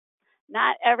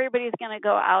Not everybody's going to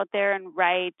go out there and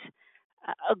write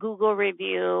a Google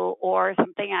review or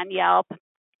something on Yelp.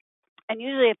 And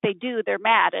usually if they do, they're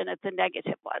mad and it's a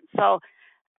negative one. So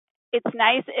it's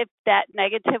nice if that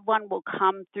negative one will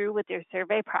come through with your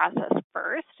survey process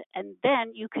first, and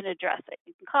then you can address it.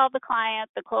 You can call the client,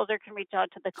 the closer can reach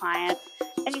out to the client,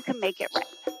 and you can make it right.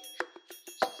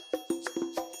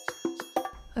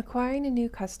 Acquiring a new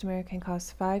customer can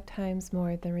cost 5 times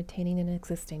more than retaining an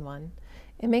existing one.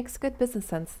 It makes good business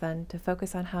sense then to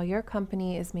focus on how your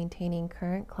company is maintaining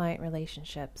current client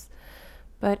relationships.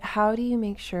 But how do you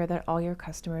make sure that all your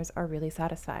customers are really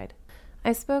satisfied?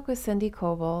 I spoke with Cindy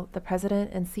Koebele, the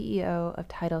president and CEO of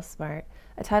TitleSmart,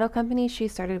 a title company she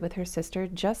started with her sister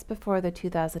just before the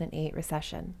 2008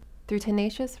 recession. Through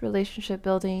tenacious relationship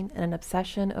building and an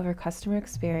obsession over customer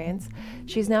experience,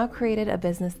 she's now created a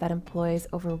business that employs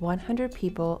over 100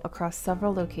 people across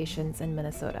several locations in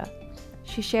Minnesota.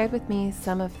 She shared with me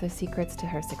some of the secrets to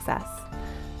her success.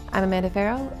 I'm Amanda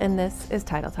Farrell, and this is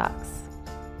Title Talks.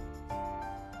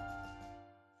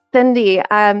 Cindy,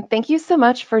 thank you so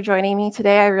much for joining me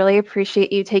today. I really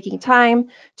appreciate you taking time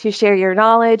to share your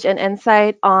knowledge and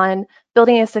insight on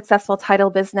building a successful title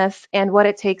business and what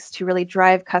it takes to really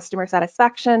drive customer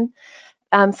satisfaction.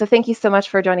 So thank you so much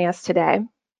for joining us today.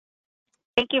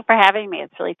 Thank you for having me.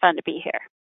 It's really fun to be here.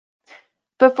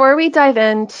 Before we dive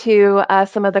into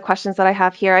some of the questions that I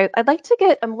have here, I'd like to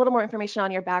get a little more information on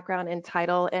your background in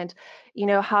title and,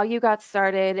 how you got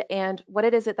started and what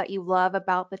it is that you love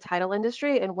about the title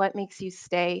industry and what makes you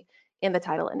stay in the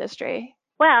title industry.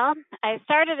 Well, I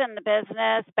started in the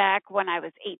business back when I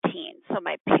was 18. So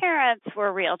my parents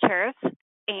were realtors,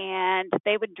 and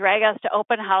they would drag us to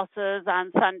open houses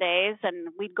on Sundays, and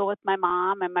we'd go with my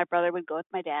mom, and my brother would go with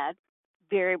my dad.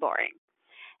 Very boring.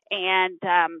 And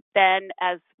then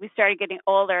as we started getting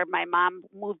older, my mom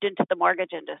moved into the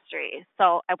mortgage industry.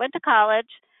 So I went to college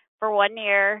for 1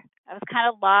 year. I was kind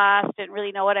of lost, didn't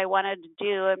really know what I wanted to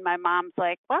do. And my mom's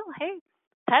like, well, hey,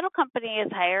 title company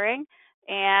is hiring.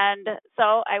 And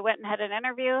so I went and had an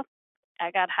interview.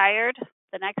 I got hired.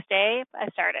 The next day, I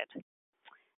started.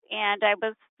 And I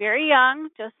was very young,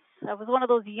 I was one of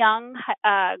those young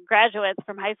graduates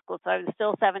from high school, so I was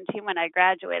still 17 when I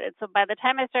graduated. So by the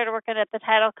time I started working at the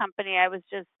title company, I was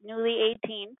just newly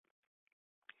 18.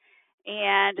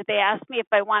 And they asked me if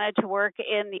I wanted to work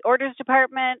in the orders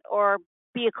department or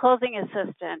be a closing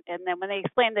assistant. And then when they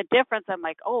explained the difference, I'm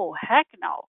like, oh, heck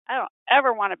no. I don't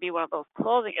ever want to be one of those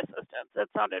closing assistants. That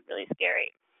sounded really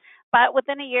scary. But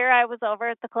within a year, I was over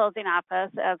at the closing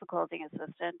office as a closing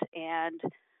assistant. And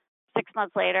 6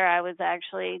 months later, I was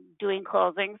actually doing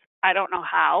closings. I don't know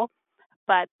how,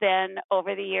 but then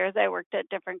over the years, I worked at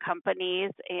different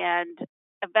companies, and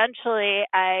eventually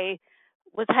I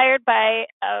was hired by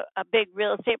a big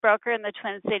real estate broker in the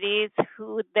Twin Cities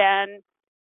who then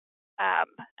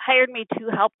hired me to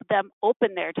help them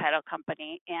open their title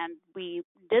company, and we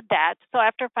did that. So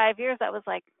after 5 years, I was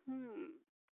like,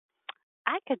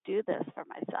 I could do this for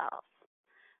myself.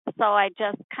 So I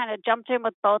just kind of jumped in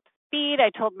with both feet.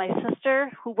 I told my sister,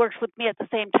 who works with me at the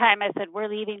same time, I said, we're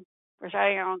leaving. We're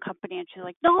starting our own company. And she's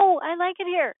like, no, I like it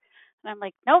here. And I'm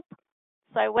like, nope.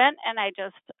 So I went and I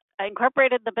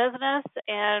incorporated the business.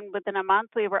 And within a month,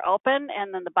 we were open.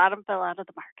 And then the bottom fell out of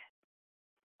the market.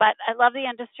 But I love the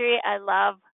industry. I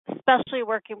love especially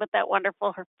working with that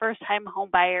wonderful first-time home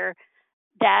buyer.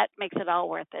 That makes it all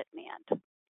worth it in the end.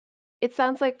 It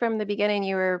sounds like from the beginning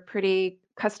you were pretty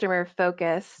customer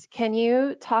focused. Can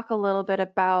you talk a little bit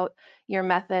about your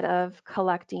method of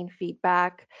collecting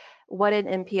feedback, what an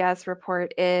NPS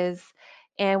report is,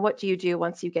 and what do you do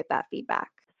once you get that feedback?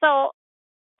 So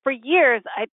for years,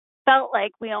 I felt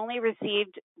like we only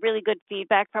received really good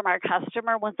feedback from our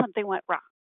customer when something went wrong.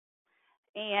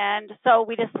 And so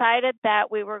we decided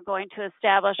that we were going to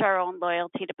establish our own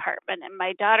loyalty department. And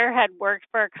my daughter had worked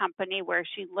for a company where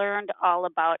she learned all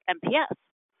about NPS.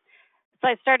 So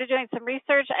I started doing some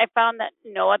research. I found that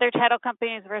no other title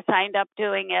companies were signed up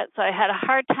doing it. So I had a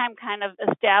hard time kind of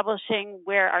establishing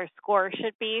where our score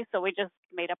should be. So we just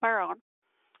made up our own.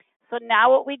 So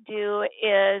now what we do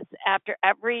is after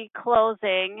every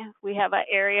closing, we have an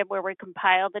area where we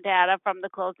compile the data from the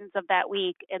closings of that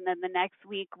week. And then the next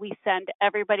week, we send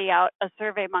everybody out a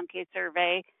SurveyMonkey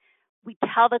survey. We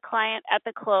tell the client at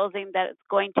the closing that it's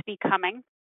going to be coming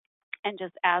and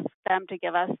just ask them to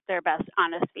give us their best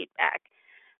honest feedback.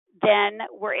 Then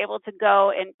we're able to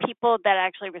go, and people that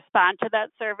actually respond to that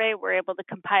survey, we're able to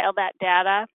compile that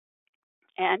data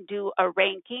and do a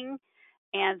ranking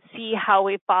and see how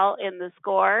we fall in the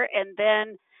score. And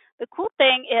then the cool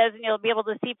thing is, and you'll be able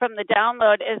to see from the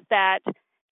download, is that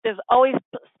there's always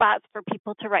spots for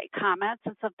people to write comments.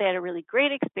 And so if they had a really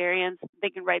great experience, they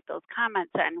can write those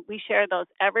comments in. We share those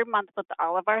every month with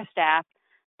all of our staff.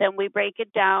 Then we break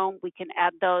it down. We can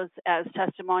add those as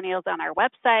testimonials on our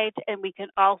website, and we can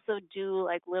also do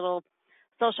like little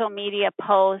social media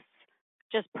posts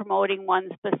just promoting one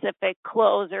specific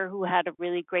closer who had a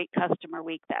really great customer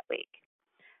week that week.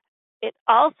 It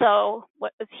also,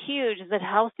 what was huge is it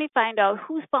helps me find out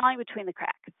who's falling between the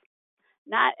cracks.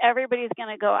 Not everybody's going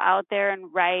to go out there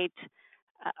and write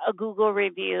a Google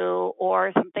review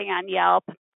or something on Yelp.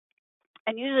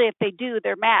 And usually if they do,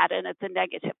 they're mad and it's a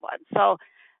negative one. So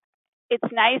it's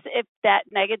nice if that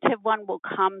negative one will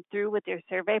come through with your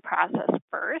survey process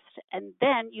first, and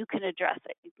then you can address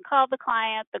it. You can call the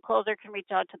client, the closer can reach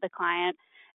out to the client,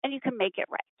 and you can make it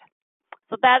right.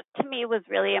 So that to me was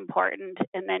really important,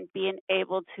 and then being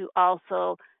able to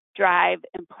also drive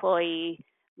employee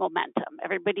momentum.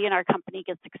 Everybody in our company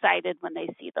gets excited when they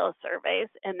see those surveys,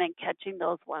 and then catching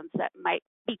those ones that might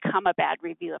become a bad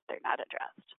review if they're not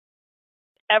addressed.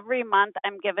 Every month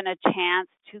I'm given a chance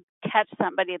to catch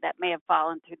somebody that may have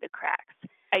fallen through the cracks.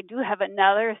 I do have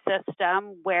another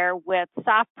system where with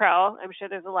SoftPro, I'm sure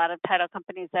there's a lot of title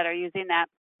companies that are using that.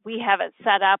 We have it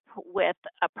set up with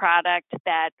a product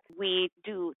that we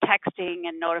do texting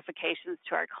and notifications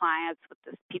to our clients with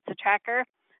this pizza tracker.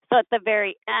 So at the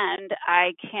very end,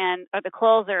 I can, or the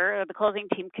closer or the closing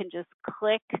team can just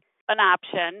click an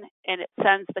option and it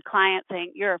sends the client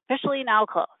saying, you're officially now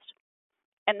closed.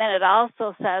 And then it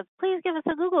also says, please give us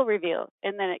a Google review.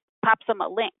 And then it pops them a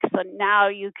link. So now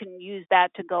you can use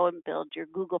that to go and build your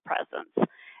Google presence.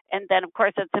 And then, of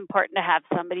course, it's important to have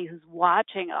somebody who's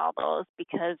watching all those,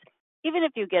 because even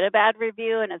if you get a bad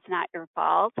review and it's not your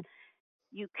fault,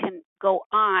 you can go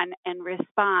on and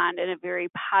respond in a very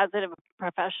positive,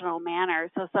 professional manner.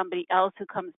 So somebody else who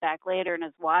comes back later and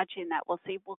is watching that will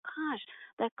say, well, gosh,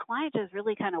 that client is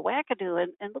really kind of wackadoo.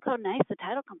 And look how nice the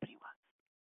title company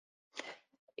was.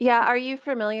 Yeah, are you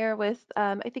familiar with,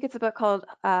 I think it's a book called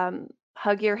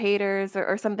Hug Your Haters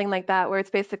or something like that, where it's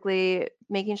basically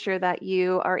making sure that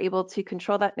you are able to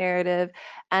control that narrative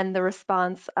and the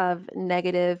response of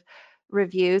negative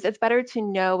reviews. It's better to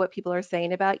know what people are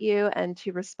saying about you and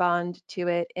to respond to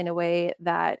it in a way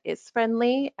that is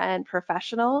friendly and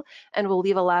professional and will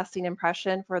leave a lasting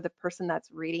impression for the person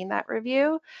that's reading that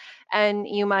review. And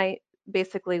you might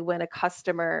basically win a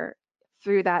customer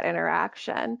through that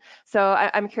interaction. So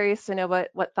I'm curious to know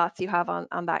what thoughts you have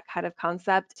on that kind of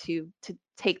concept to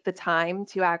take the time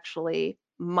to actually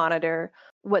monitor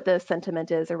what the sentiment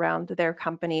is around their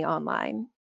company online.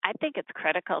 I think it's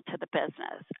critical to the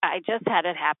business. I just had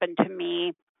it happen to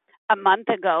me a month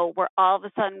ago where all of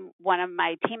a sudden one of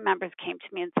my team members came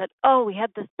to me and said, oh, we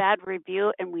had this bad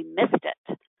review and we missed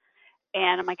it.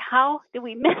 And I'm like, how did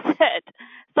we miss it?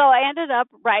 So I ended up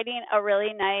writing a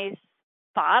really nice,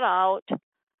 thought out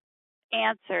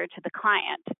answer to the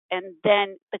client. And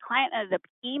then the client ended up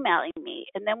emailing me.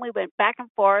 And then we went back and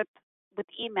forth with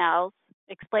emails,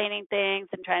 explaining things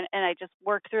and I just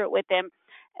worked through it with him.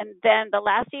 And then the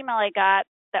last email I got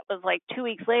that was like 2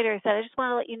 weeks later said, I just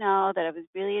want to let you know that I was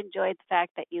really enjoyed the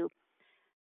fact that you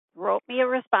wrote me a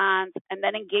response and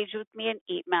then engaged with me in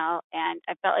email. And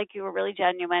I felt like you were really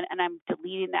genuine and I'm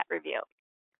deleting that review.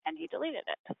 And he deleted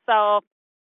it. So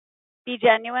be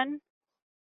genuine,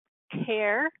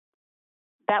 care,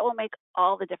 that will make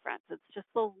all the difference. It's just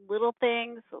those little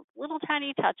things, those little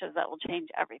tiny touches that will change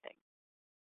everything.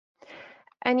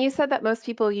 And you said that most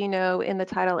people you know in the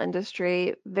title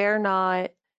industry, they're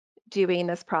not doing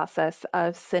this process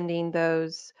of sending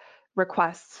those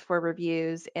requests for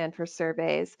reviews and for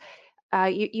surveys.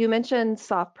 You mentioned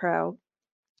SoftPro,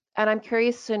 and I'm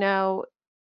curious to know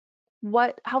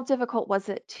how difficult was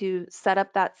it to set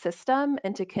up that system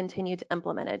and to continue to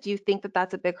implement it? Do you think that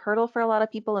that's a big hurdle for a lot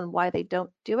of people and why they don't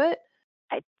do it?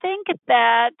 I think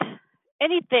that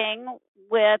anything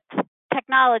with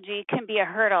technology can be a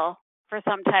hurdle for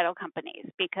some title companies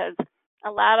because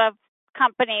a lot of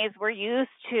companies were used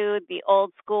to the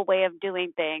old school way of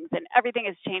doing things, and everything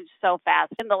has changed so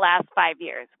fast in the last 5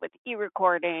 years with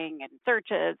e-recording and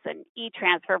searches and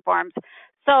e-transfer forms.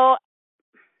 So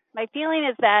my feeling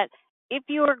is that if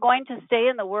you are going to stay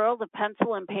in the world of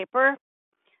pencil and paper,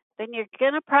 then you're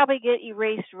going to probably get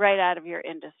erased right out of your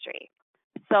industry.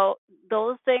 So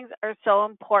those things are so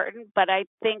important, but I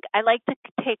think I like to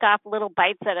take off little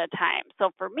bites at a time.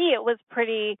 So for me, it was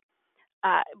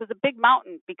it was a big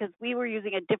mountain because we were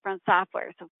using a different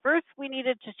software. So first we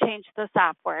needed to change the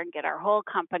software and get our whole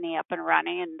company up and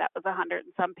running, and that was 100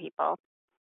 and some people.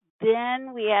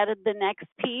 Then we added the next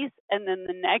piece, and then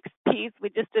the next piece, we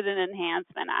just did an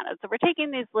enhancement on it. So we're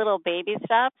taking these little baby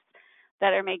steps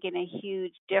that are making a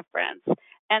huge difference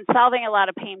and solving a lot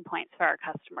of pain points for our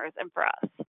customers and for us.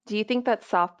 Do you think that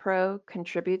SoftPro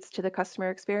contributes to the customer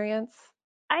experience?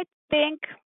 I think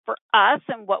for us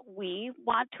and what we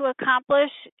want to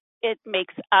accomplish, it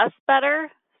makes us better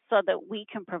so that we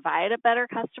can provide a better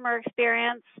customer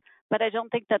experience. But I don't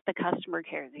think that the customer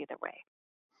cares either way.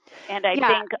 And I Yeah,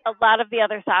 think a lot of the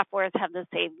other softwares have the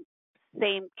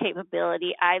same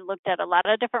capability. I looked at a lot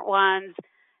of different ones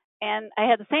and I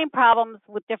had the same problems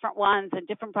with different ones and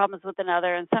different problems with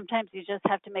another. And sometimes you just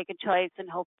have to make a choice and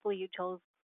hopefully you chose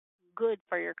good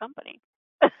for your company.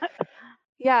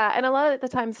 yeah, and a lot of the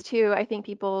times too, I think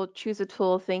people choose a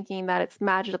tool thinking that it's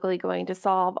magically going to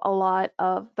solve a lot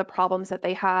of the problems that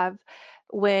they have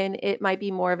when it might be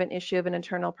more of an issue of an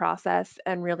internal process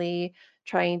and really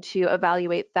trying to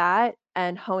evaluate that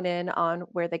and hone in on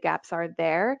where the gaps are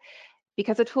there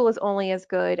because a tool is only as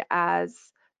good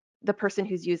as the person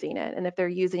who's using it and if they're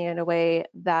using it in a way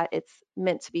that it's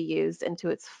meant to be used into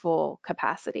its full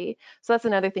capacity. So that's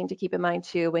another thing to keep in mind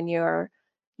too when you're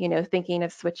thinking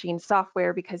of switching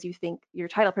software because you think your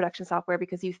title production software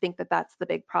because you think that that's the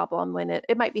big problem when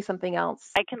it might be something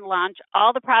else. I can launch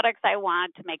all the products I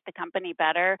want to make the company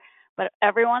better, but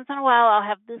every once in a while I'll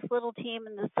have this little team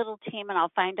and this little team and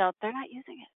I'll find out they're not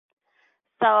using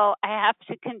it. So I have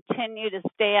to continue to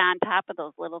stay on top of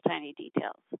those little tiny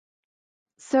details.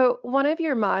 So one of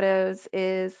your mottos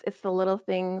is it's the little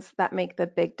things that make the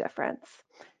big difference.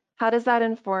 How does that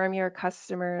inform your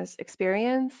customers'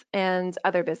 experience and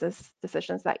other business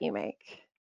decisions that you make?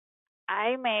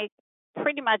 I make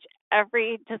pretty much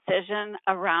every decision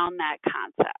around that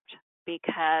concept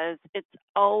because it's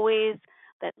always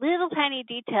that little tiny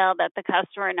detail that the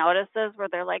customer notices where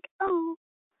they're like, oh,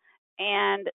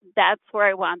 and that's where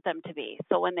I want them to be.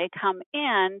 So when they come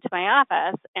in to my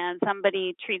office and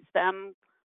somebody treats them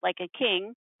like a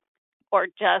king or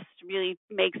just really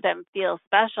makes them feel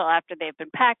special after they've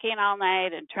been packing all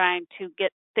night and trying to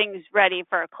get things ready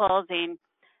for a closing,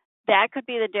 that could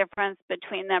be the difference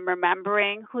between them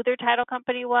remembering who their title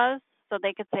company was so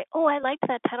they could say, oh, I liked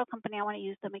that title company, I want to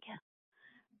use them again,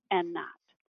 and not.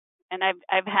 And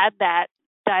I've had that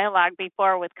dialogue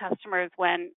before with customers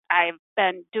when I've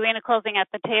been doing a closing at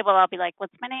the table. I'll be like,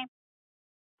 what's my name?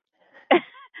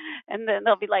 And then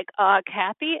they'll be like,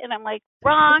 Kathy. And I'm like,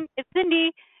 wrong, it's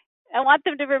Cindy. I want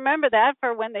them to remember that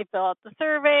for when they fill out the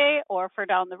survey or for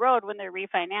down the road when they're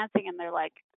refinancing and they're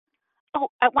like, oh,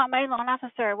 I want my loan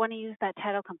officer. I want to use that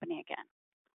title company again.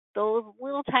 Those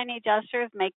little tiny gestures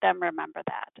make them remember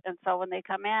that. And so when they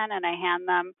come in and I hand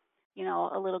them,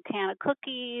 a little can of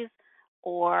cookies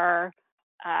or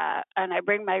and I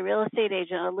bring my real estate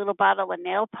agent a little bottle of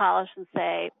nail polish and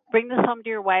say, bring this home to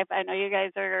your wife. I know you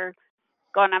guys are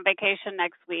going on vacation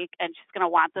next week and she's going to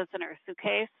want this in her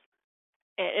suitcase.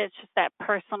 It's just that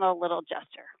personal little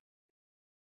gesture.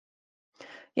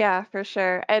 Yeah, for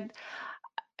sure. And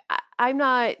I'm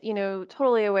not,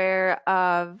 totally aware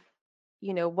of,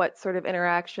 what sort of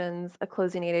interactions a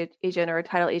closing agent or a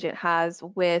title agent has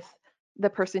with the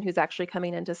person who's actually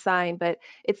coming in to sign, but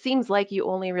it seems like you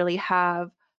only really have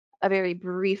a very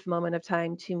brief moment of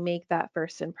time to make that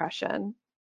first impression.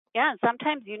 Yeah, and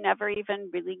sometimes you never even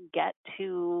really get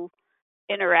to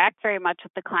interact very much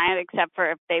with the client except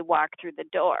for if they walk through the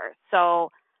door.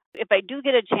 So if I do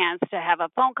get a chance to have a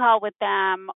phone call with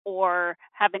them or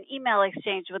have an email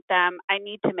exchange with them, I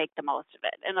need to make the most of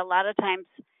it. And a lot of times,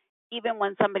 even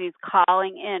when somebody's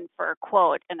calling in for a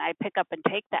quote and I pick up and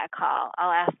take that call,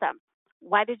 I'll ask them,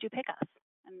 why did you pick us?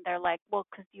 And they're like, well,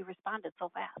 because you responded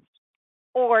so fast.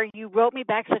 Or you wrote me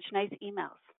back such nice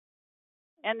emails.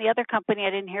 And the other company I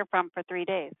didn't hear from for 3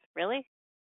 days. Really?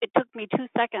 It took me 2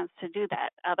 seconds to do that.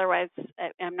 Otherwise,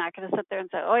 I'm not going to sit there and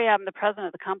say, oh, yeah, I'm the president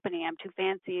of the company. I'm too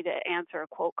fancy to answer a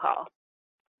quote call.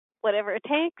 Whatever it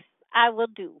takes, I will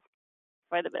do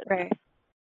for the business.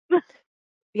 Right.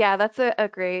 Yeah, that's a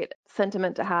great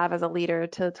sentiment to have as a leader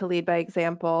to lead by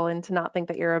example and to not think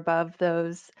that you're above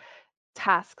those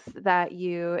tasks that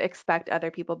you expect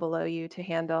other people below you to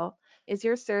handle. Is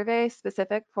your survey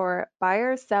specific for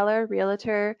buyer, seller,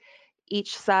 realtor,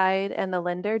 each side, and the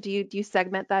lender? Do you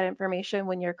segment that information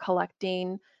when you're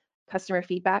collecting customer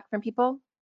feedback from people?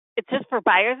 It's just for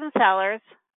buyers and sellers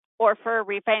or for a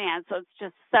refinance. So it's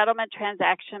just settlement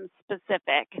transaction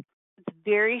specific. It's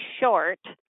very short.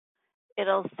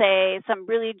 It'll say some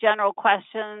really general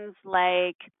questions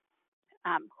like,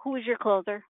 who is your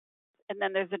closer? And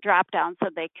then there's a drop down so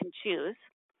they can choose.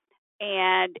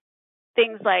 And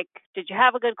things like, did you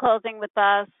have a good closing with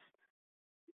us?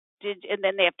 And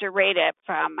then they have to rate it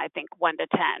from, I think, 1 to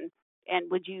 10.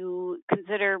 And would you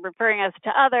consider referring us to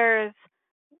others?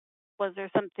 Was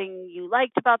there something you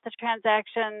liked about the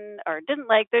transaction or didn't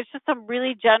like? There's just some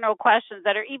really general questions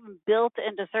that are even built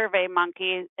into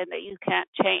SurveyMonkey and that you can't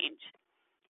change.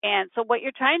 And so what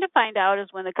you're trying to find out is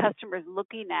when the customer is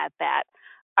looking at that,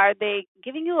 are they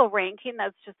giving you a ranking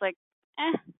that's just like,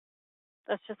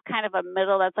 that's just kind of a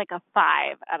middle, that's like a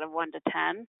 5 out of 1 to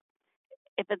 10.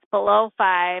 If it's below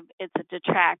 5, it's a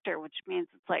detractor, which means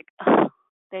it's like,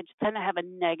 they just tend to have a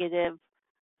negative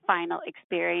final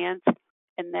experience,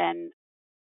 and then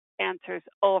answers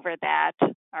over that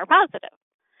are positive.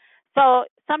 So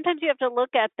sometimes you have to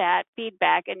look at that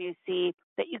feedback and you see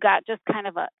that you got just kind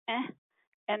of a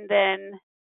and then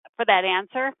for that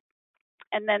answer,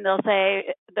 and then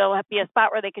there'll be a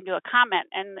spot where they can do a comment,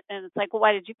 and it's like, well,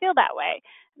 why did you feel that way?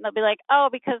 And they'll be like, oh,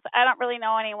 because I don't really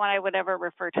know anyone I would ever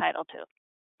refer title to.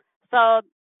 So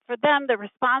for them, the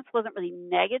response wasn't really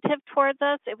negative towards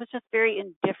us. It was just very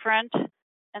indifferent.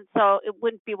 And so it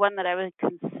wouldn't be one that I would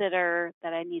consider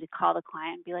that I need to call the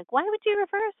client and be like, why would you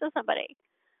refer us to somebody?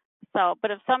 So,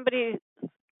 but if somebody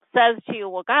says to you,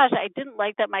 well, gosh, I didn't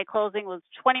like that my closing was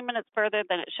 20 minutes further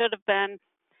than it should have been,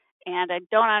 and I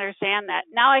don't understand that.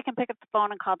 Now I can pick up the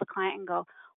phone and call the client and go,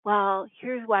 well,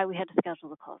 here's why we had to schedule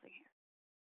the closing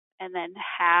here. And then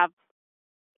have,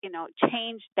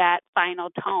 change that final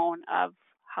tone of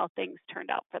how things turned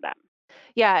out for them.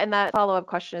 Yeah, and that follow-up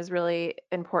question is really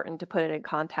important to put it in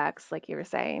context, like you were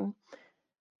saying.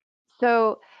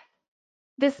 So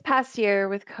this past year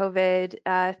with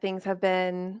COVID, things have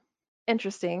been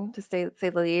interesting to say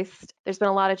the least. There's been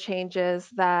a lot of changes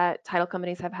that title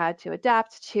companies have had to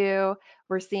adapt to.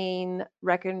 We're seeing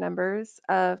record numbers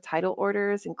of title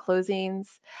orders and closings.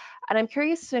 And I'm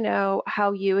curious to know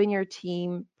how you and your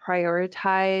team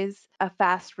prioritize a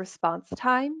fast response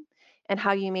time and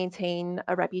how you maintain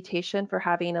a reputation for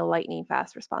having a lightning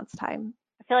fast response time.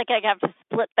 I feel like I have to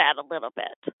split that a little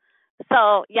bit.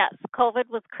 So, yes, COVID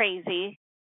was crazy.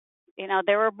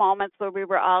 There were moments where we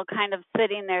were all kind of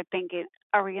sitting there thinking,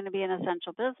 are we going to be an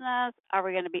essential business? Are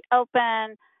we going to be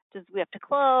open? Do we have to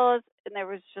close? And there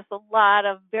was just a lot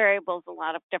of variables, a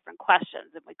lot of different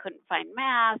questions, and we couldn't find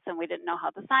masks, and we didn't know how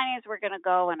the signings were going to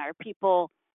go, and are people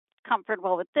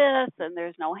comfortable with this? And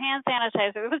there's no hand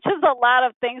sanitizer. It was just a lot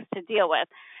of things to deal with.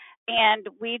 And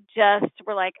we just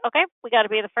were like, okay, we got to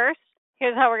be the first.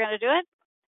 Here's how we're going to do it.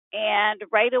 And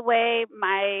right away,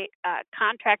 my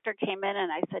contractor came in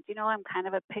and I said, I'm kind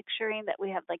of picturing that we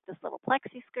have like this little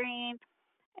plexi screen.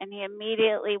 And he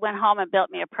immediately went home and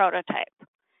built me a prototype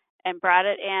and brought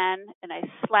it in. And I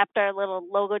slapped our little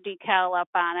logo decal up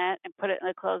on it and put it in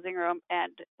the closing room.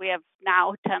 And we have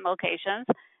now 10 locations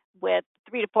with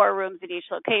 3 to 4 rooms in each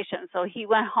location. So he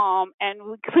went home and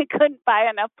we couldn't buy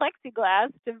enough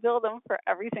plexiglass to build them for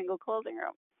every single closing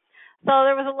room. So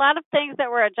there was a lot of things that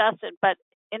were adjusted, but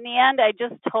in the end, I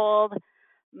just told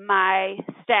my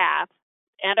staff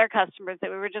and our customers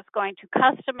that we were just going to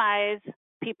customize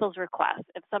people's requests.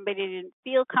 If somebody didn't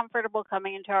feel comfortable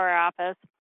coming into our office,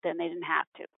 then they didn't have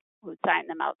to. We would sign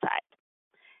them outside.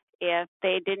 If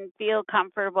they didn't feel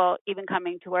comfortable even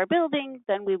coming to our building,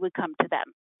 then we would come to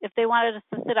them. If they wanted us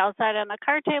to sit outside on the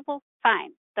card table,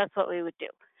 fine. That's what we would do.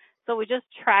 So we just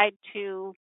tried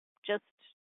to just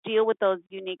deal with those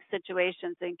unique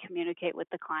situations and communicate with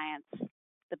the clients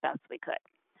the best we could.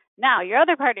 Now, your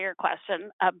other part of your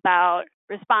question about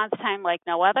response time like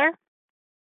no other.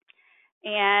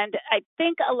 And I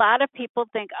think a lot of people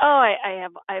think, I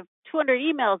have 200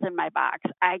 emails in my box.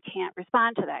 I can't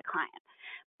respond to that client.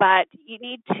 But you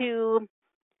need to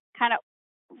kind of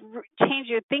change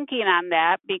your thinking on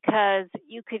that, because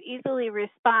you could easily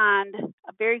respond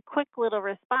a very quick little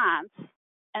response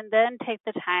and then take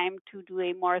the time to do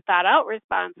a more thought out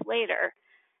response later,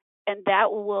 and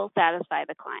that will satisfy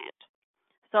the client.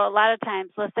 So a lot of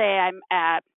times, let's say I'm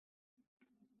at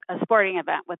a sporting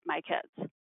event with my kids,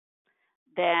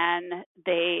 then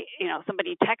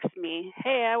somebody texts me,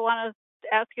 hey, I want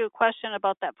to ask you a question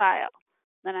about that file.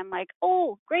 Then I'm like,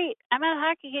 oh, great, I'm at a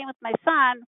hockey game with my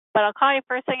son, but I'll call you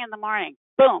first thing in the morning.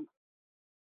 Boom.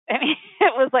 I mean,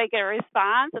 it was like a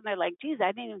response, and they're like, geez,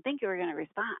 I didn't even think you were going to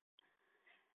respond.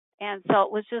 And so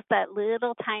it was just that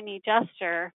little tiny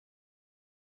gesture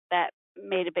that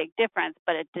made a big difference,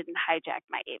 but it didn't hijack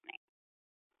my evening.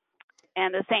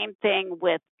 And the same thing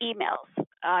with emails.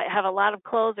 I have a lot of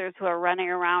closers who are running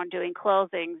around doing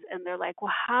closings, and they're like,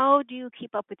 well, how do you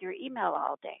keep up with your email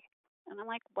all day? And I'm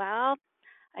like, well,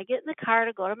 I get in the car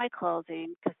to go to my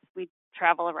closing because we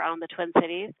travel around the Twin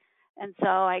Cities. And so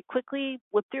I quickly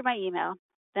whip through my email.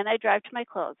 Then I drive to my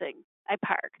closing. I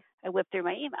park. I whip through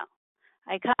my email.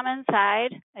 I come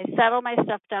inside. I settle my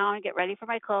stuff down, get ready for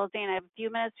my closing. I have a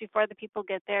few minutes before the people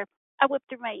get there. I whip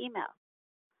through my email.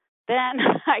 Then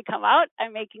I come out,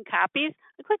 I'm making copies,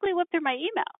 I quickly whip through my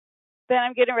email. Then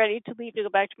I'm getting ready to leave to go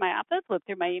back to my office, whip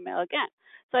through my email again.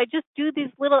 So I just do these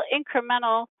little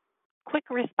incremental quick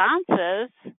responses,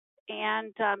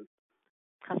 and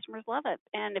customers love it.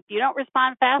 And if you don't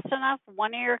respond fast enough,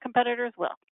 one of your competitors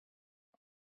will.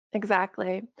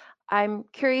 Exactly. I'm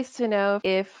curious to know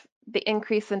if the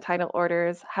increase in title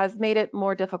orders has made it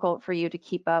more difficult for you to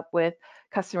keep up with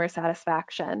customer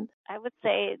satisfaction. I would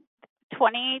say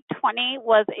 2020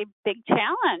 was a big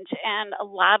challenge, and a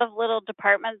lot of little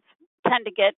departments tend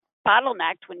to get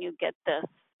bottlenecked when you get this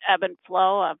ebb and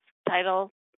flow of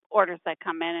title orders that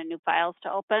come in and new files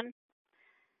to open.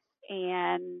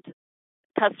 And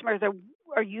customers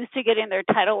are used to getting their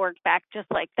title work back just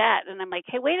like that. And I'm like,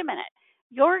 hey, wait a minute.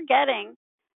 You're getting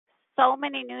so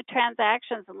many new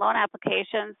transactions and loan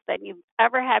applications than you've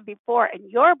ever had before,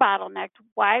 and you're bottlenecked.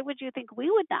 Why would you think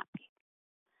we would not be?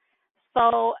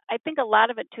 So I think a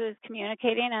lot of it too is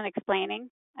communicating and explaining.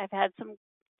 I've had some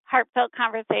heartfelt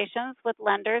conversations with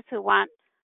lenders who want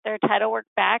their title work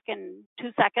back in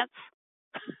 2 seconds.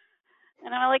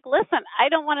 And I'm like, listen, I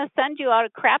don't want to send you out a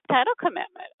crap title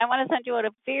commitment. I want to send you out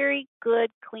a very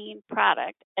good, clean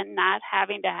product and not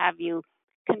having to have you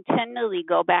continually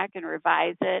go back and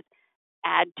revise it,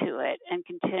 add to it, and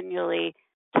continually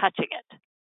touching it.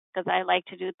 Because I like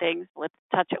to do things with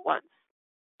touch it once,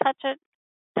 touch it,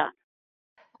 done.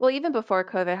 Well, even before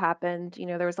COVID happened,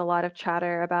 there was a lot of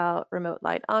chatter about remote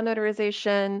light on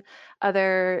notarization,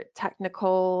 other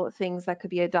technical things that could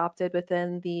be adopted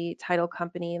within the title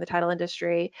company, the title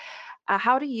industry.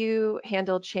 How do you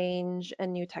handle change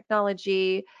and new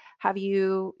technology? Have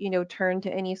you, turned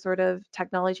to any sort of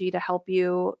technology to help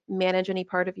you manage any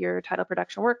part of your title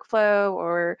production workflow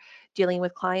or dealing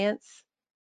with clients?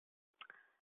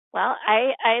 Well,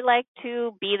 I like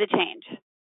to be the change,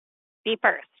 be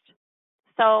first.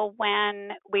 So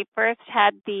when we first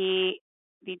had the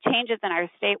changes in our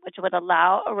state, which would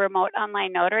allow a remote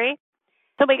online notary,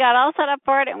 so we got all set up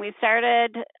for it, and we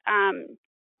started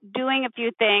doing a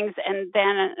few things, and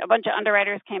then a bunch of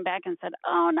underwriters came back and said,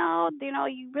 "Oh no,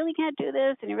 you really can't do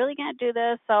this, and you really can't do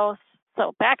this. So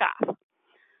back off."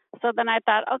 So then I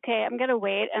thought, okay, I'm going to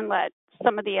wait and let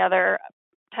some of the other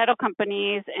title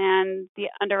companies and the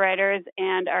underwriters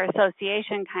and our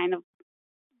association kind of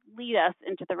lead us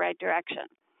into the right direction.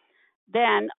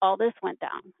 Then all this went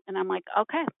down, and I'm like,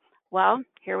 okay, well,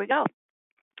 here we go.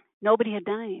 Nobody had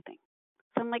done anything.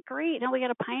 So I'm like, great, now we got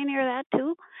to pioneer that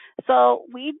too. So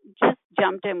we just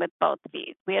jumped in with both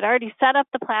feet. We had already set up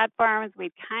the platforms.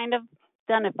 We'd kind of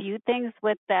done a few things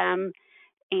with them,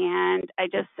 and I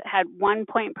just had one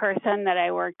point person that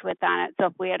I worked with on it. So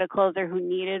if we had a closer who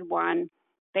needed one,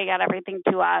 they got everything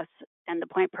to us, and the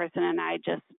point person and I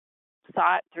just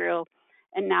saw it through.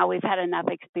 And now we've had enough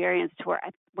experience to where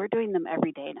we're doing them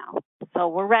every day now. So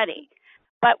we're ready.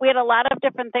 But we had a lot of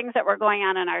different things that were going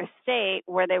on in our state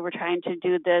where they were trying to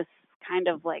do this kind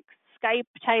of like Skype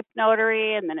type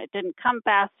notary, and then it didn't come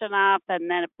fast enough,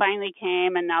 and then it finally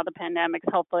came, and now the pandemic's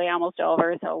hopefully almost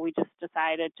over, so we just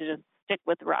decided to just stick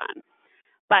with Ron.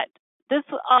 But this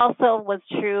also was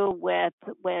true with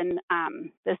when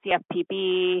the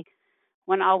CFPB,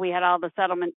 when we had all the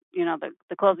settlement,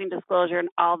 the closing disclosure and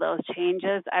all those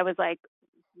changes. I was like,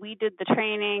 we did the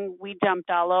training, we jumped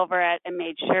all over it and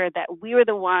made sure that we were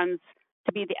the ones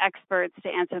to be the experts to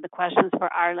answer the questions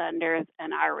for our lenders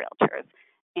and our realtors.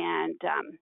 And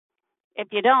if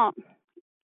you don't,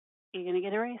 you're going to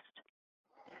get erased.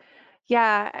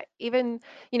 Yeah, even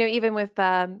with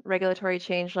regulatory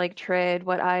change like TRID,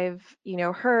 what I've,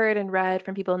 heard and read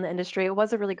from people in the industry, it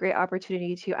was a really great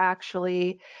opportunity to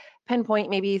actually pinpoint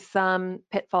maybe some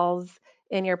pitfalls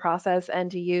in your process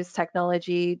and to use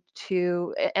technology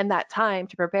and that time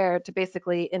to prepare to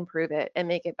basically improve it and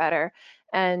make it better.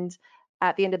 And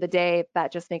at the end of the day,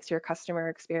 that just makes your customer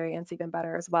experience even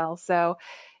better as well. So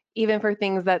even for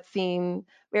things that seem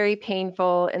very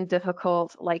painful and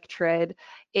difficult, like TRID,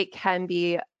 it can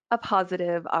be a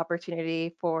positive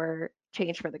opportunity for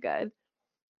change for the good.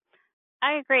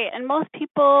 I agree, and most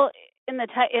people in the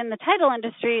title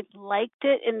industry liked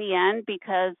it in the end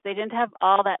because they didn't have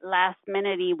all that last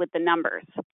minute with the numbers.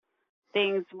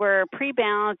 Things were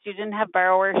pre-balanced. You didn't have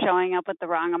borrowers showing up with the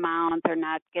wrong amounts or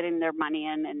not getting their money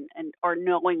in and or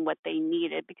knowing what they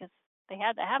needed because they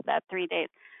had to have that 3 days.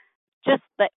 Just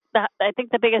I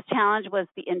think the biggest challenge was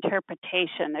the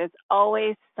interpretation. There's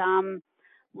always some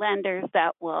lenders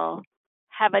that will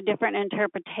have a different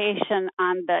interpretation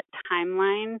on the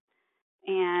timeline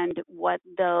and what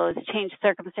those changed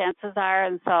circumstances are.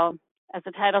 And so as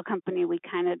a title company, we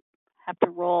kind of have to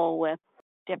roll with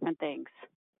different things.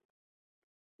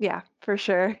 Yeah, for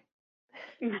sure.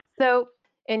 So,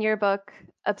 In your book,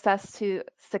 Obsess to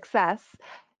Success,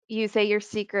 you say your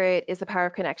secret is the power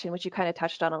of connection, which you kind of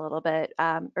touched on a little bit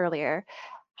earlier.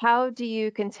 How do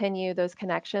you continue those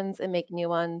connections and make new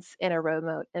ones in a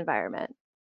remote environment?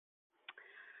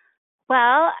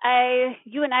 Well,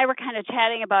 you and I were kind of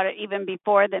chatting about it even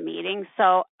before the meeting.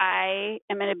 So I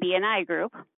am in a BNI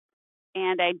group,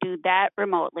 and I do that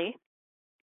remotely.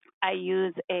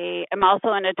 I'm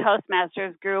also in a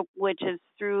Toastmasters group, which is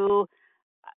through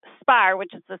SPAR,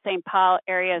 which is the St. Paul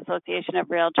Area Association of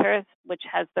Realtors, which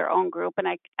has their own group. And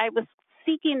I was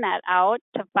seeking that out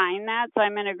to find that. So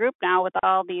I'm in a group now with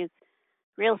all these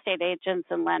real estate agents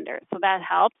and lenders. So that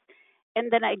helps.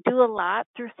 And then I do a lot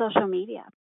through social media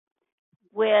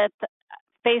with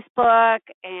Facebook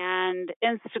and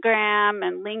Instagram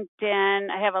and LinkedIn.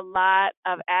 I have a lot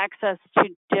of access to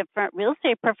different real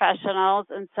estate professionals.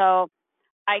 And so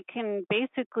I can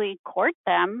basically court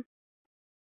them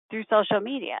through social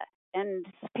media. And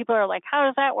people are like, how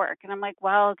does that work? And I'm like,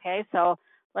 well, okay, so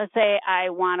let's say I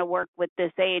want to work with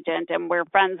this agent and we're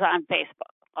friends on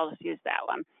Facebook. I'll just use that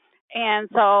one. And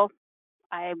so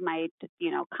I might,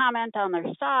 comment on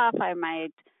their stuff. I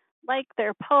might like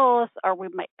their posts, or we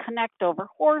might connect over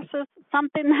horses,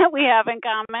 something that we have in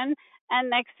common. And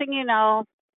next thing you know,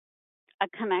 a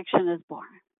connection is born.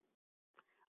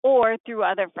 Or through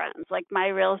other friends, like my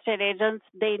real estate agents,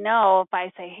 they know if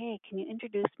I say, hey, can you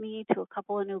introduce me to a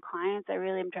couple of new clients? I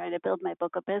really am trying to build my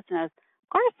book of business. Of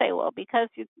course they will, because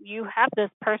you have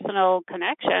this personal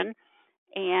connection.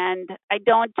 And I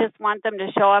don't just want them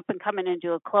to show up and come in and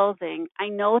do a closing. I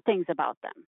know things about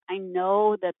them. I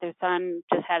know that their son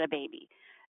just had a baby.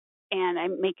 And I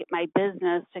make it my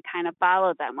business to kind of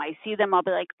follow them. I see them, I'll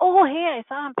be like, oh, hey, I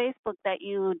saw on Facebook that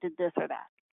you did this or that.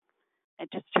 I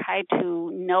just try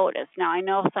to notice. Now, I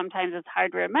know sometimes it's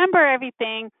hard to remember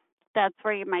everything. That's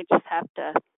where you might just have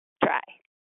to try.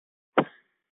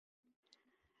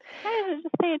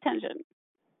 Just pay attention.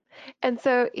 And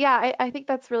so, yeah, I think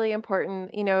that's really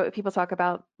important. People talk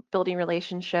about building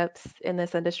relationships in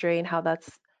this industry and how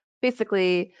that's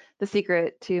basically the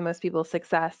secret to most people's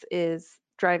success is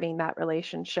driving that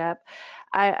relationship.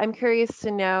 I'm curious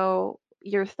to know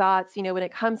your thoughts, when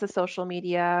it comes to social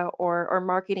media or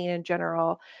marketing in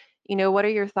general. What are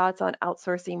your thoughts on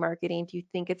outsourcing marketing? Do you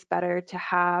think it's better to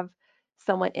have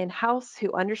someone in-house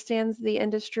who understands the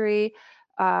industry?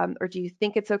 Or do you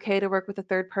think it's okay to work with a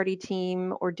third party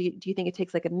team? Or do you think it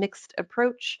takes like a mixed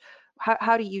approach?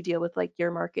 How do you deal with like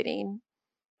your marketing?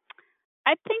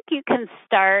 I think you can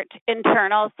start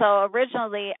internal. So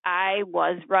originally, I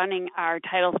was running our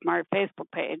TitleSmart Facebook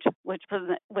page, which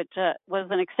was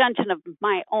an extension of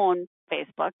my own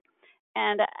Facebook.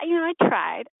 And I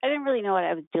tried. I didn't really know what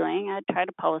I was doing. I tried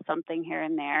to post something here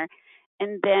and there.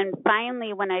 And then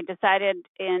finally, when I decided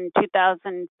in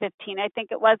 2015, I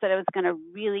think it was, that I was going to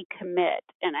really commit,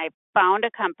 and I found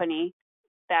a company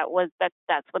that's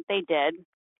what they did.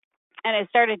 And I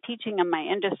started teaching them my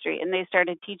industry, and they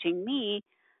started teaching me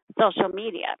social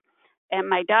media. And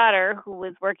my daughter, who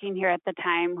was working here at the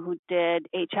time, who did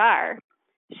HR,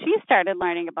 she started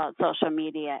learning about social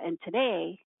media. And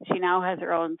today, she now has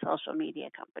her own social media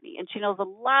company. And she knows a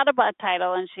lot about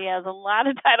title, and she has a lot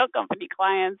of title company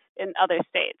clients in other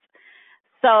states.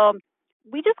 So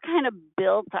we just kind of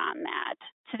built on that.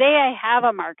 Today, I have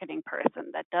a marketing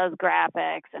person that does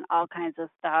graphics and all kinds of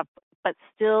stuff, but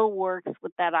still works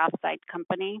with that offsite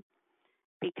company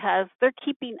because they're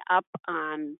keeping up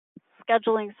on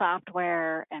scheduling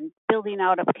software and building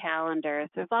out of calendars.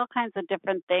 There's all kinds of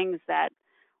different things that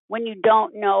when you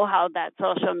don't know how that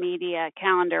social media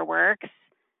calendar works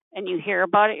and you hear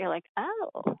about it, you're like,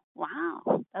 oh,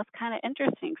 wow, that's kind of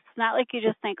interesting. It's not like you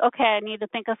just think, okay, I need to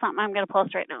think of something I'm going to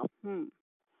post right now.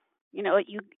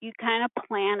 You kind of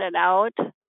plan it out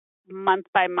month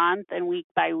by month and week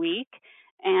by week,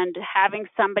 and having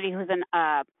somebody who's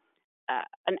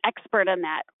an expert in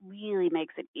that really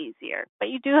makes it easier. But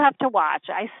you do have to watch.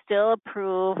 I still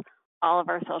approve all of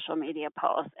our social media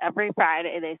posts. Every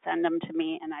Friday they send them to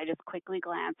me, and I just quickly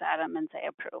glance at them and say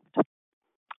approved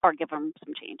or give them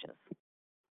some changes.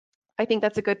 I think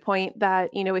that's a good point that,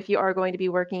 if you are going to be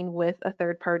working with a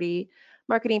third party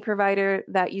marketing provider,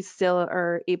 that you still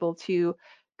are able to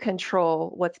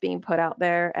control what's being put out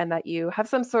there and that you have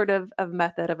some sort of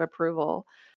method of approval.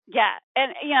 Yeah,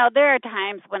 and there are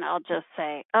times when I'll just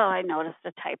say, "Oh, I noticed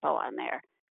a typo on there,"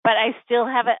 but I still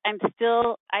have it.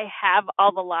 I have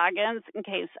all the logins in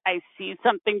case I see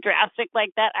something drastic like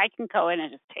that. I can go in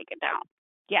and just take it down.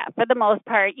 Yeah, for the most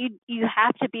part, you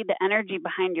have to be the energy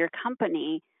behind your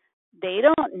company. They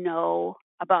don't know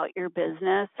about your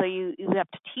business, so you have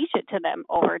to teach it to them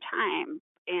over time.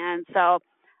 And so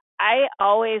I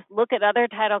always look at other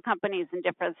title companies in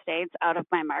different states out of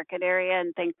my market area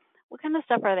and think, what kind of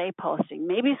stuff are they posting?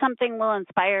 Maybe something will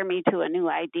inspire me to a new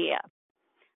idea.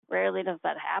 Rarely does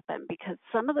that happen because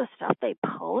some of the stuff they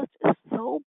post is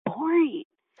so boring.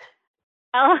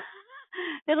 I'll,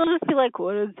 it'll just be like,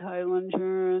 what is title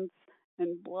insurance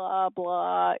and blah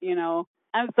blah.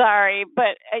 I'm sorry,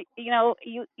 but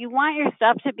you want your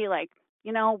stuff to be like,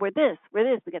 we're this,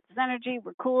 we get this energy,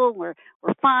 we're cool, we're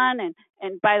fun,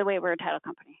 and by the way, we're a title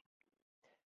company.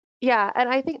 Yeah, and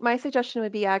I think my suggestion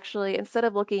would be actually instead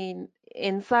of looking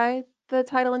inside the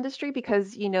title industry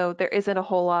because there isn't a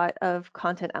whole lot of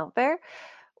content out there,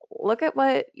 look at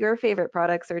what your favorite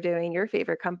products are doing, your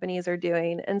favorite companies are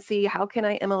doing, and see how can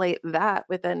I emulate that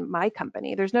within my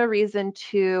company. There's no reason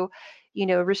to,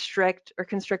 restrict or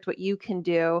constrict what you can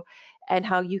do and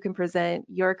how you can present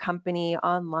your company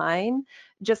online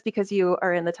just because you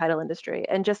are in the title industry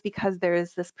and just because there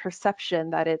is this perception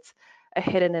that it's a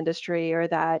hidden industry or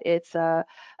that it's a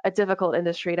difficult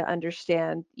industry to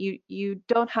understand. You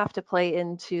don't have to play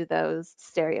into those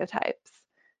stereotypes.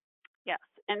 Yes,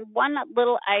 and one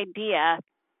little idea,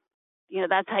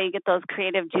 that's how you get those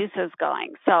creative juices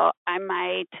going. So I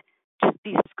might just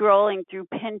be scrolling through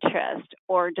Pinterest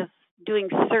or just doing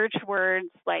search words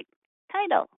like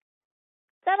title,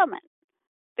 settlement,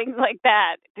 things like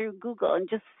that through Google and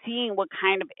just seeing what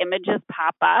kind of images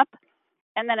pop up.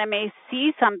 And then I may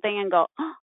see something and go,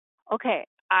 oh, okay,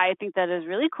 I think that is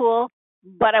really cool,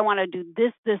 but I want to do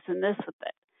this, this, and this with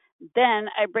it. Then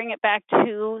I bring it back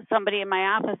to somebody in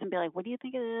my office and be like, what do you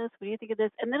think of this? What do you think of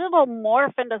this? And then it'll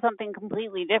morph into something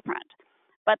completely different.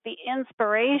 But the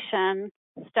inspiration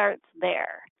starts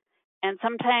there. And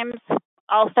sometimes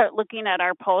I'll start looking at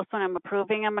our posts when I'm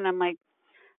approving them and I'm like,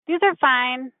 these are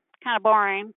fine, kind of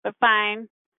boring, but fine.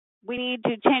 We need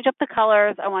to change up the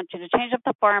colors. I want you to change up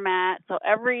the format. So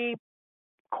every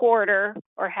quarter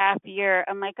or half year,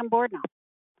 I'm like, I'm bored now.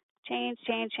 Change,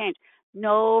 change, change.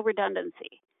 No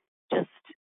redundancy. Just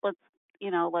let's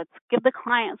let's give the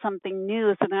client something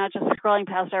new so they're not just scrolling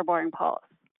past our boring posts.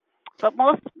 But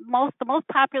the most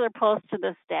popular posts to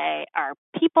this day are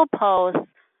people posts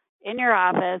in your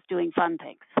office doing fun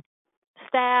things.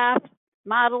 Staff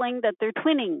modeling that they're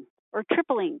twinning or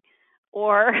tripling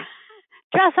or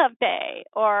dress up day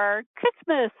or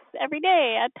Christmas every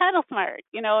day at TitleSmart.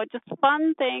 Just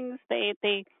fun things.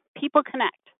 They people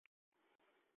connect.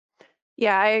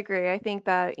 Yeah, I agree. I think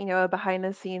that, a behind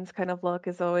the scenes kind of look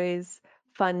is always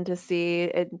fun to see.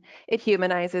 It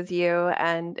humanizes you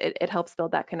and it helps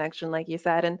build that connection, like you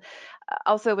said. And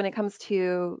also when it comes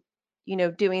to,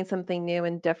 doing something new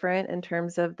and different in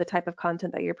terms of the type of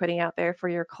content that you're putting out there for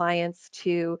your clients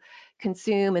to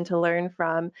consume and to learn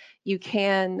from, you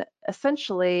can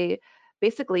essentially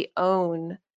basically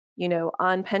own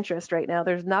on Pinterest right now,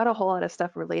 there's not a whole lot of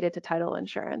stuff related to title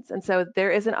insurance. And so there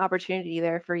is an opportunity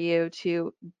there for you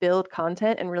to build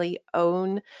content and really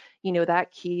own,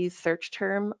 that key search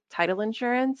term, title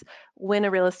insurance, when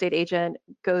a real estate agent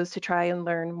goes to try and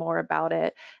learn more about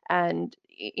it. And,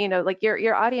 like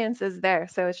your audience is there.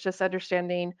 So it's just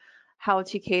understanding how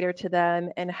to cater to them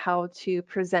and how to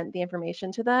present the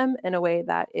information to them in a way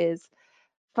that is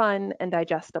fun and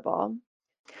digestible.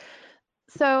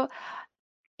 So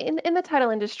in the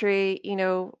title industry,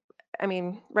 I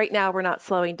mean, right now we're not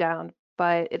slowing down,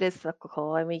 but it is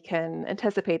cyclical, and we can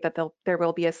anticipate that there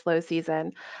will be a slow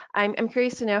season. I'm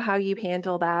curious to know how you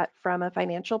handle that from a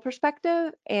financial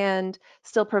perspective and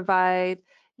still provide,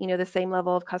 the same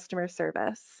level of customer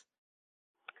service.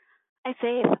 I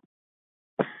save.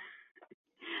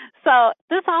 So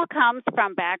this all comes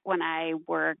from back when I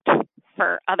worked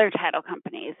for other title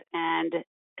companies. And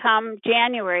come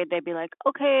January, they'd be like,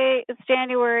 okay, it's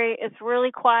January. It's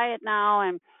really quiet now.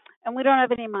 And we don't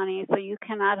have any money. So you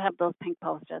cannot have those pink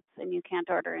Post-its and you can't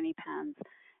order any pens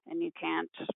and you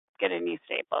can't get any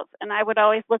staples. And I would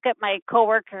always look at my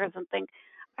coworkers and think,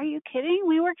 are you kidding?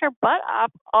 We worked our butt off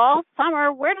all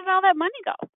summer. Where did all that money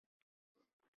go?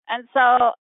 And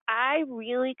so I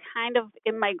really kind of,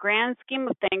 in my grand scheme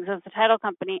of things, as a title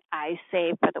company, I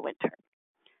save for the winter.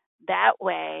 That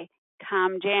way,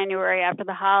 come January after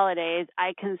the holidays,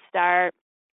 I can start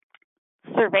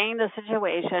surveying the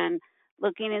situation,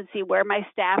 looking and see where my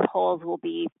staff holes will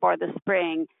be for the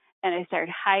spring. And I start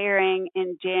hiring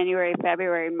in January,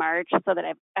 February, March so that I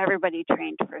have everybody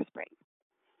trained for spring.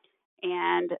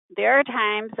 And there are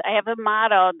times I have a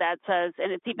motto that says,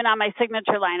 and it's even on my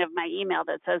signature line of my email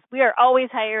that says, we are always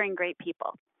hiring great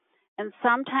people. And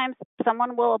sometimes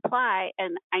someone will apply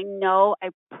and I know I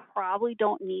probably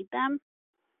don't need them,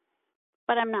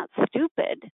 but I'm not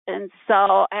stupid. And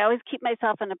so I always keep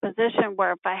myself in a position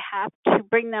where if I have to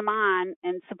bring them on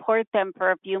and support them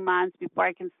for a few months before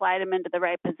I can slide them into the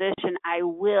right position, I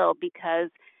will, because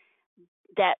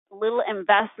that little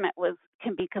investment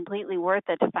can be completely worth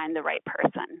it to find the right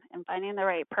person. And finding the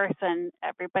right person,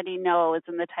 everybody knows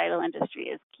in the title industry,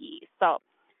 is key. So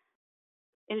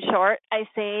in short, I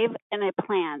save and I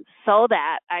plan so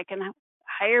that I can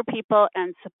hire people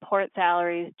and support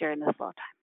salaries during the slow time.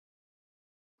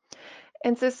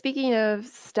 And so, speaking of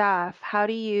staff, how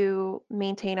do you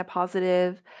maintain a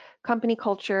positive company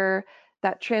culture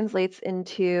that translates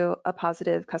into a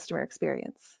positive customer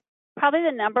experience? Probably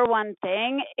the number one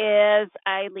thing is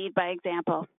I lead by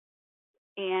example.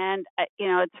 And,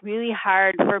 it's really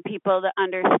hard for people to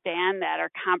understand that or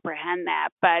comprehend that.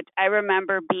 But I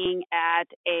remember being at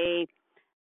a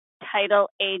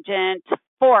title agent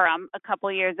forum a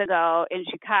couple years ago in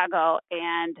Chicago,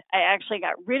 and I actually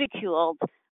got ridiculed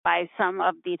by some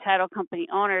of the title company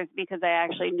owners because I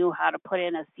actually knew how to put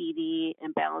in a CD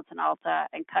and balance an Alta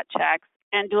and cut checks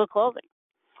and do a closing.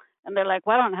 And they're like,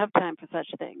 well, I don't have time for such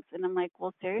things. And I'm like,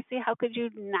 well, seriously, how could you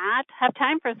not have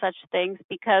time for such things?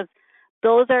 Because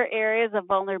those are areas of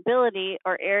vulnerability,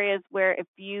 or areas where if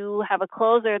you have a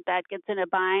closer that gets in a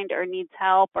bind or needs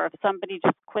help, or if somebody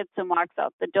just quits and walks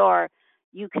out the door,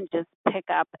 you can just pick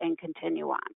up and continue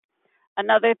on.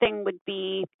 Another thing would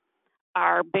be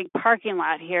our big parking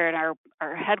lot here at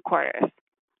our headquarters.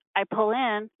 I pull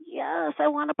in, yes, I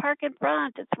want to park in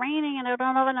front. It's raining and I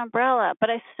don't have an umbrella, but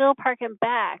I still park in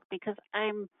back because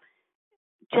I'm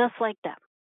just like them.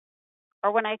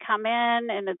 Or when I come in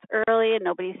and it's early and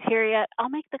nobody's here yet, I'll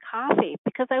make the coffee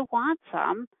because I want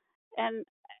some, and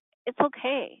it's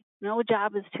okay. No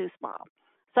job is too small.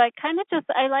 So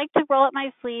I like to roll up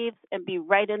my sleeves and be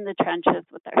right in the trenches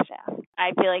with our staff.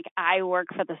 I feel like I work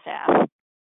for the staff.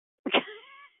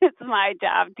 It's my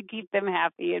job to keep them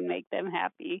happy and make them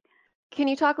happy. Can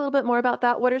you talk a little bit more about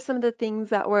that? What are some of the things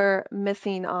that were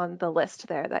missing on the list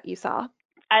there that you saw?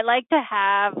 I like to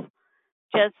have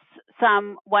just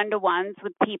some one-to-ones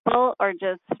with people, or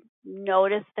just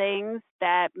notice things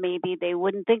that maybe they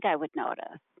wouldn't think I would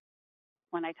notice.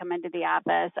 When I come into the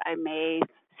office, I may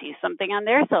see something on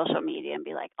their social media and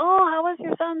be like, oh, how was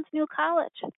your son's new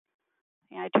college?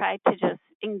 I try to just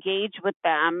engage with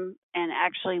them, and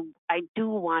actually I do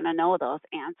want to know those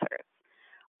answers.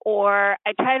 Or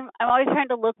I'm always trying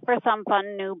to look for some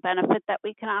fun new benefit that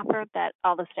we can offer that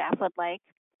all the staff would like.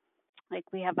 Like,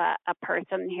 we have a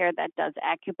person here that does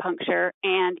acupuncture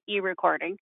and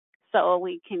e-recording, so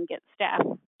we can get staff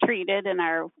treated in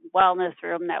our wellness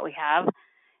room that we have.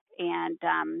 And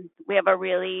we have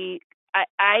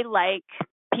I like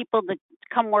people to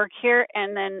come work here,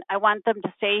 and then I want them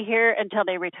to stay here until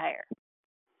they retire.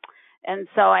 And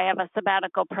so I have a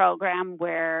sabbatical program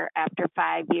where after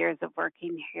 5 years of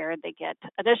working here, they get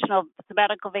additional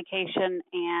sabbatical vacation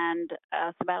and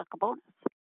a sabbatical bonus.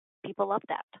 People love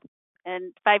that.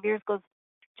 And 5 years goes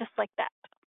just like that.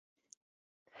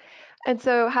 And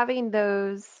so having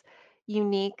those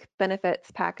unique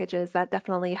benefits packages, that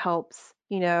definitely helps,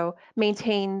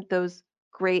 maintain those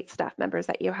great staff members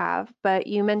that you have. But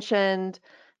you mentioned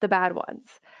the bad ones.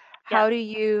 Yes. How do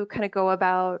you kind of go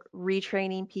about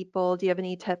retraining people? Do you have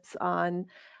any tips on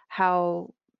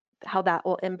how that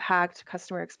will impact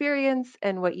customer experience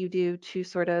and what you do to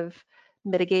sort of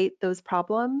mitigate those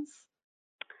problems?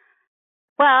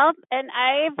 Well, and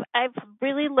I've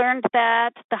really learned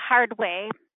that the hard way,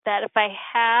 that if I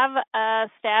have a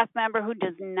staff member who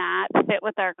does not fit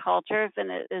with our cultures and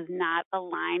it is not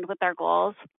aligned with our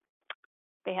goals,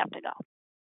 they have to go.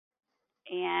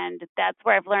 And that's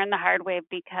where I've learned the hard way,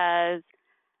 because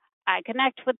I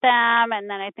connect with them and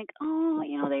then I think, oh,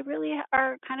 they really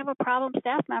are kind of a problem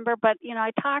staff member, but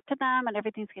I talk to them and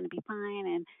everything's going to be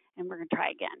fine, and we're going to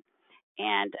try again.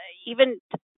 And even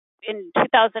in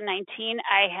 2019,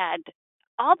 I had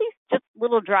all these just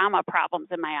little drama problems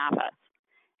in my office.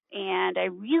 And I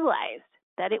realized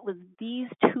that it was these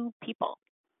two people.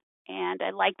 And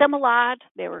I liked them a lot.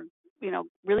 They were,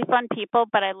 really fun people,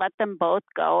 but I let them both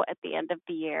go at the end of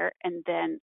the year. And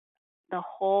then the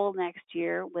whole next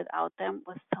year without them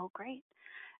was so great.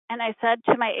 And I said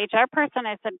to my HR person,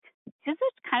 I said, this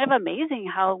is kind of amazing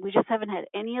how we just haven't had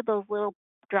any of those little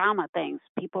drama things,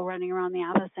 people running around the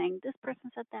office saying, this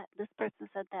person said that, this person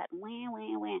said that, wah,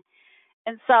 wah, wah.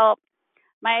 And so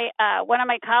my one of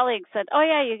my colleagues said, oh,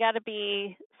 yeah, you got to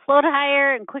be slow to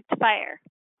hire and quick to fire.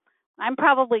 I'm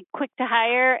probably quick to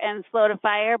hire and slow to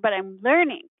fire, but I'm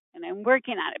learning and I'm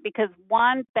working on it, because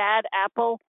one bad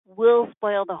apple will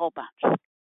spoil the whole bunch.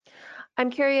 I'm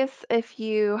curious if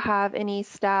you have any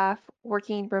staff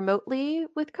working remotely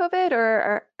with COVID,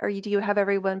 or do you have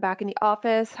everyone back in the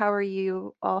office? How are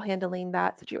you all handling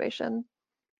that situation?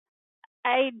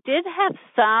 I did have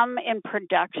some in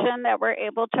production that were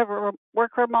able to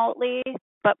work remotely,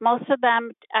 but most of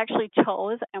them actually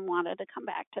chose and wanted to come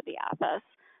back to the office.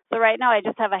 So right now I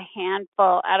just have a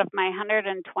handful out of my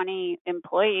 120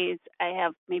 employees. I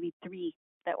have maybe 3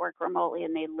 that work remotely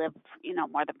and they live,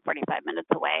 more than 45 minutes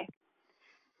away.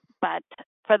 But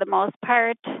for the most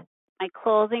part, my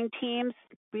closing teams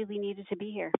really needed to be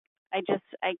here. I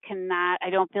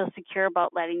don't feel secure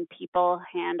about letting people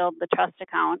handle the trust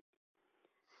account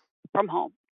from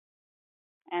home.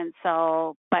 And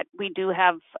so, but we do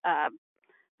have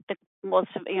the most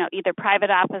of, either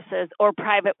private offices or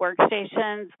private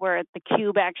workstations where the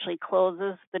cube actually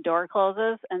closes, the door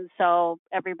closes. And so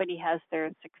everybody has their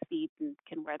 6 feet and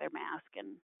can wear their mask.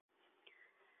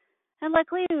 And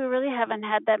luckily, we really haven't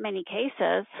had that many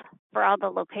cases for all the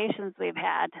locations we've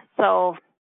had. So,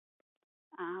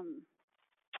 um,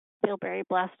 feel very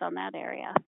blessed on that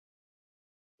area.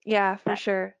 Yeah, for But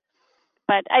sure.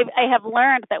 but I have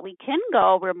learned that we can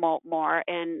go remote more,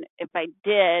 and if I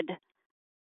did,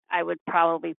 I would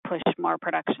probably push more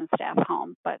production staff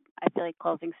home. But I feel like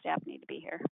closing staff need to be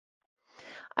here.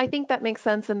 I think that makes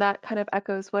sense, and that kind of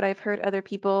echoes what I've heard other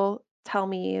people tell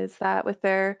me is that with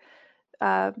their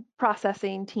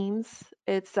processing teams,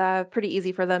 it's pretty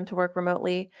easy for them to work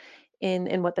remotely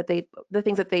in what that the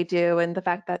things that they do, and the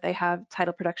fact that they have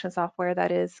title production software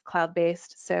that is cloud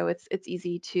based, so it's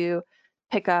easy to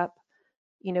pick up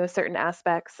certain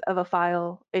aspects of a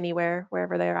file anywhere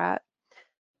wherever they're at.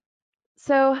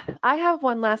 So I have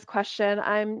one last question.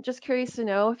 I'm just curious to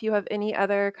know if you have any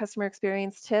other customer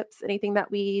experience tips, anything that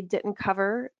we didn't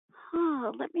cover.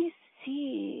 Let me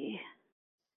see.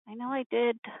 I know I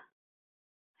did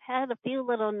had a few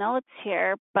little notes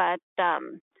here, but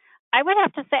I would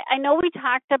have to say I know we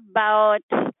talked about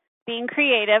being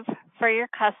creative for your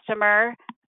customer.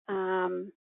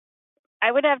 Um,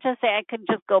 I would have to say I could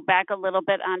just go back a little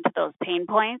bit onto those pain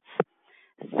points.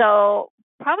 So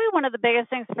probably one of the biggest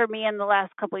things for me in the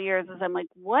last couple of years is I'm like,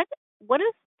 what is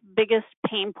the biggest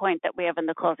pain point that we have in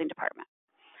the closing department?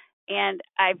 And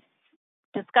I've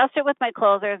discussed it with my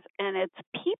closers, and it's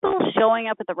people showing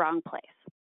up at the wrong place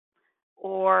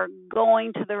or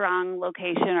going to the wrong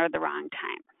location or the wrong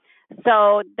time.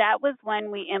 So that was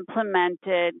when we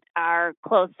implemented our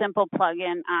Close Simple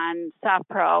plugin on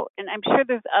SoftPro. And I'm sure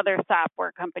there's other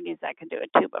software companies that can do it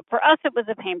too, but for us, it was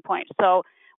a pain point. So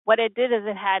what it did is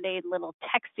it had a little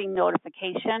texting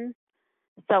notification.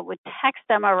 So it would text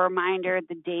them a reminder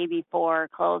the day before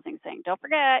closing saying, don't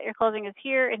forget, your closing is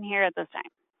here and here at this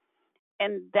time.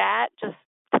 And that just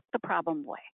took the problem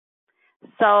away.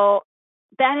 So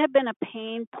that had been a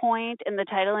pain point in the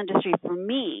title industry for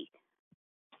me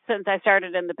since I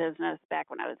started in the business back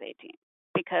when I was 18,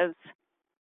 because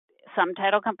some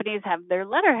title companies have their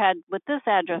letterhead with this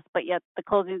address, but yet the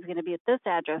closing is going to be at this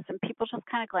address, and people just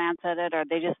kind of glance at it, or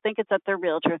they just think it's at their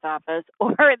realtor's office,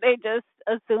 or they just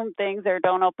assume things or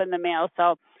don't open the mail.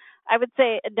 So I would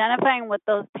say identifying what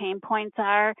those pain points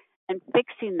are and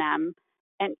fixing them,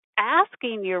 and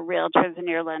asking your realtors and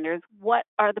your lenders, what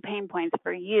are the pain points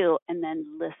for you, and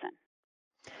then listen.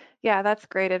 Yeah, that's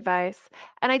great advice.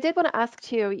 And I did want to ask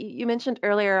too, you mentioned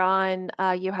earlier on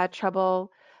you had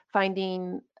trouble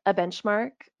finding a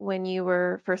benchmark when you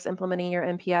were first implementing your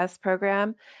NPS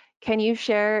program. Can you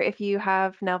share if you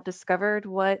have now discovered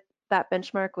what that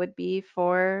benchmark would be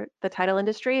for the title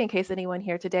industry in case anyone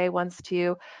here today wants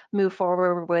to move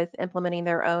forward with implementing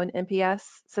their own NPS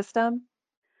system?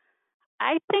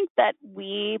 I think that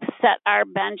we've set our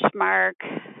benchmark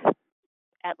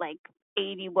at like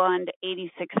 81 to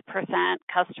 86%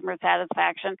 customer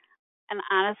satisfaction. And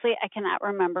honestly, I cannot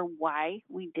remember why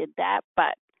we did that,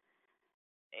 but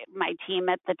my team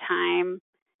at the time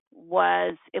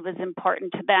it was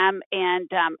important to them. And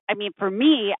I mean, for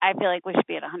me, I feel like we should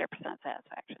be at 100%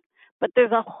 satisfaction. But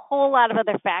there's a whole lot of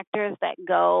other factors that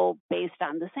go based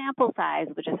on the sample size,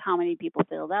 which is how many people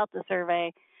filled out the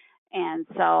survey. And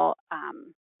so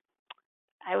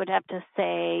I would have to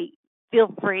say,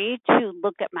 feel free to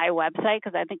look at my website,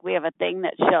 because I think we have a thing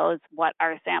that shows what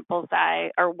our sample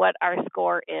size or what our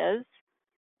score is.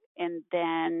 And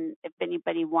then if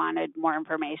anybody wanted more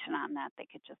information on that, they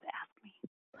could just ask me.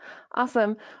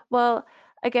 Awesome. Well,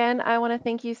 again, I want to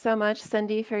thank you so much,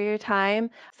 Cindy, for your time.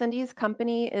 Cindy's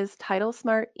company is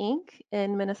TitleSmart Inc.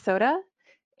 in Minnesota,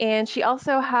 and she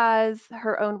also has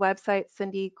her own website,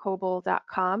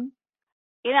 cindykoebele.com.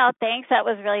 Thanks. That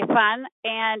was really fun.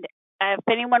 And if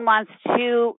anyone wants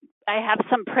to I have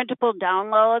some printable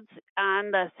downloads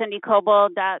on the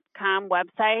cindykoebele.com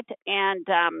website, and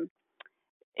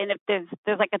if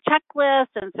there's like a checklist,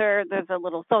 and there's a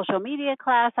little social media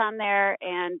class on there,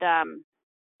 and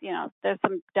there's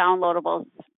some downloadables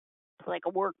like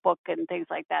a workbook and things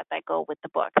like that go with the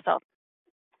book. So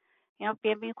if you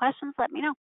have any questions, let me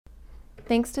know.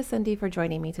 Thanks to Cindy for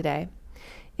joining me today.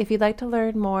 If you'd like to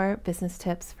learn more business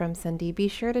tips from Cindy, be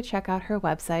sure to check out her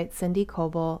website,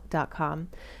 cindykoebele.com.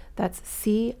 That's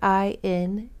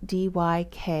CINDYKOEBELE.com.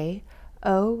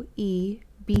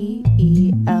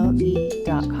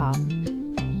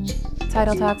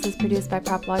 Title Talks is produced by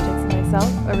Prop Logics and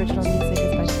myself. Original music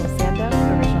is by